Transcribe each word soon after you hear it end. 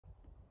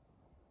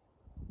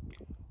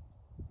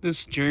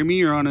This is Jeremy.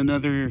 You're on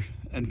another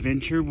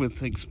adventure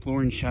with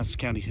Exploring Shasta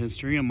County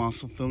history. I'm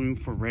also filming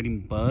for Reading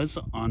Buzz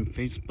on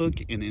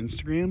Facebook and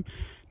Instagram.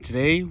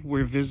 Today,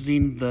 we're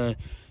visiting the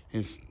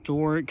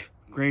historic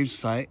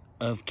gravesite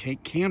of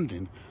Kate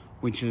Camden,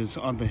 which is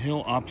on the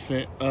hill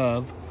opposite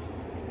of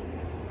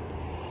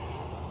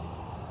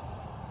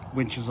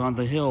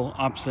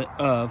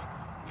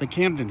the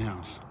Camden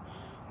House.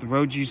 The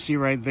road you see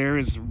right there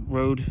is the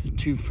road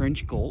to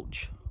French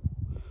Gulch.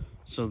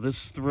 So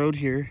this is the road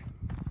here.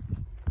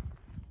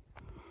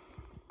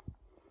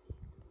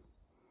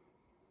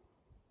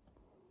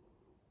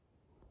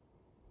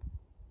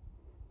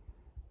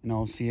 And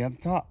I'll see you at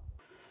the top.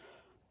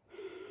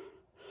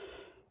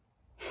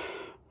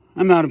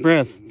 I'm out of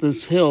breath.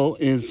 This hill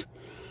is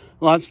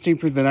a lot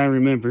steeper than I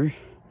remember.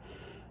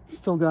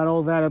 Still got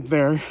all that up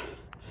there.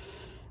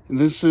 And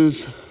this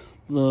is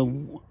the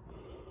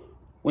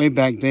way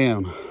back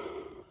down.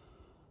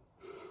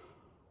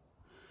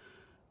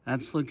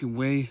 That's looking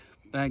way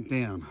back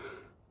down.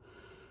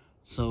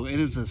 So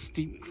it is a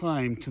steep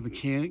climb to the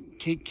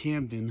Kate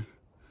Camden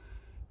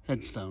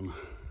headstone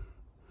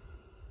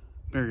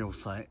burial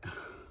site.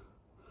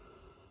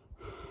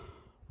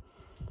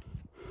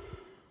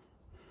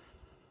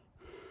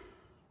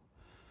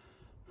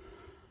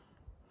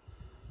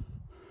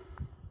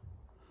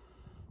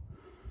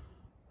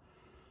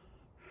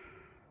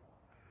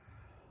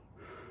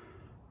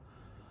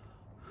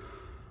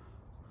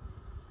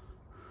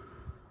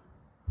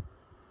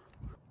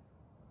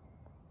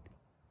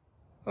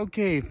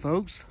 Okay,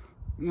 folks,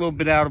 a little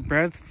bit out of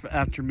breath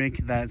after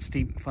making that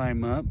steep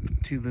climb up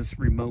to this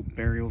remote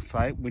burial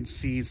site, which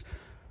sees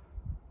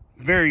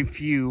very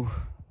few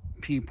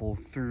people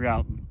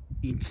throughout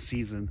each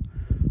season.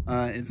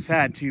 It's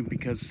sad, too,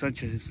 because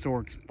such a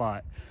historic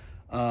spot.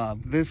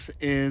 This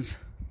is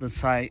the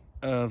site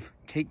of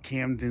Kate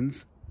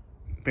Camden's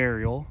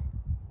burial,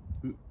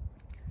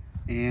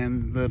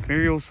 and the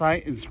burial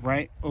site is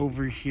right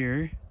over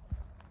here.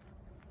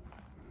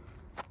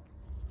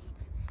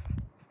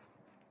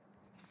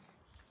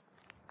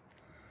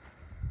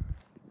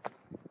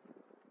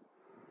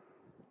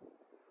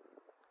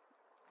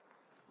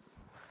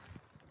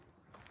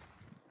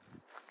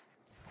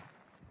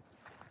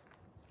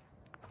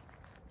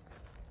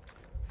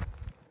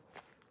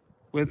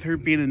 With her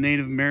being a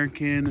Native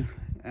American,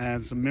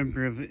 as a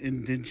member of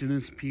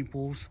indigenous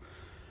peoples,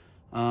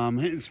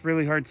 it's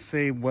really hard to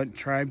say what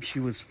tribe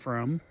she was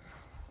from.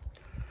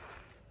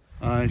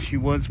 She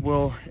was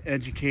well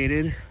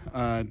educated,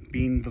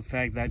 being the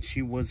fact that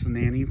she was a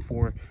nanny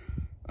for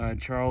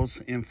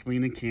Charles and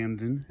Felina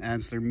Camden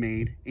as their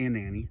maid and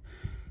nanny.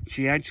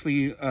 She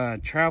actually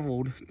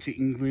traveled to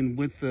England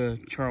with the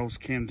Charles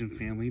Camden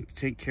family to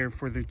take care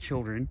for their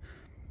children.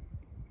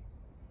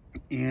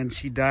 And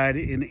she died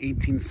in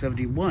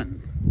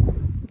 1871.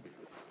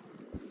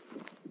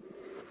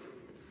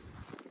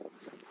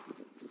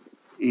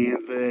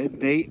 And the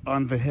date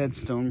on the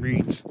headstone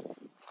reads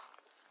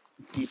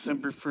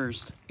December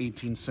 1st,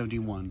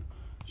 1871.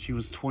 She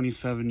was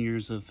 27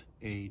 years of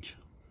age.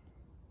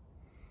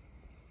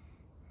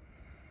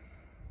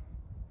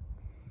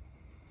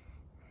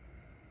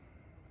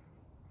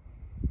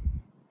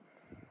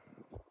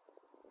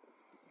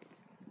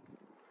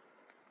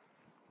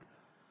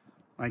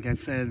 Like I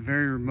said,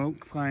 very remote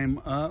climb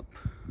up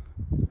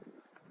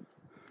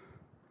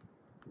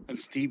a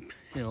steep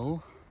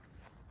hill.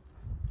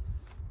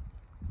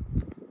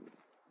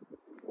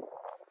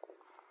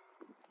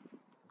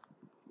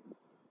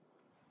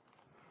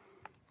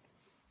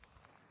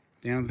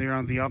 Down there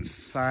on the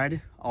opposite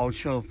side, I'll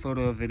show a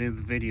photo of it in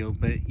the video,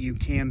 but you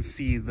can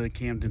see the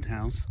Camden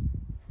House.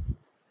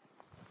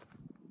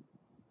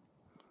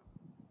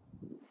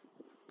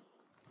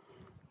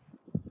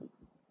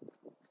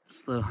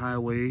 It's the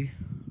highway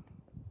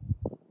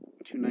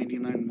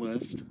 299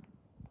 West.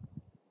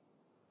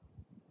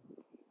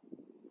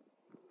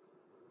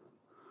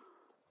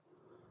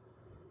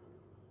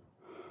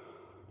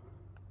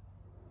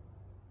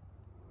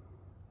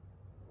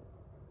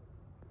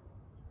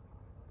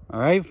 All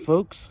right,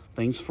 folks,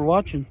 thanks for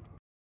watching.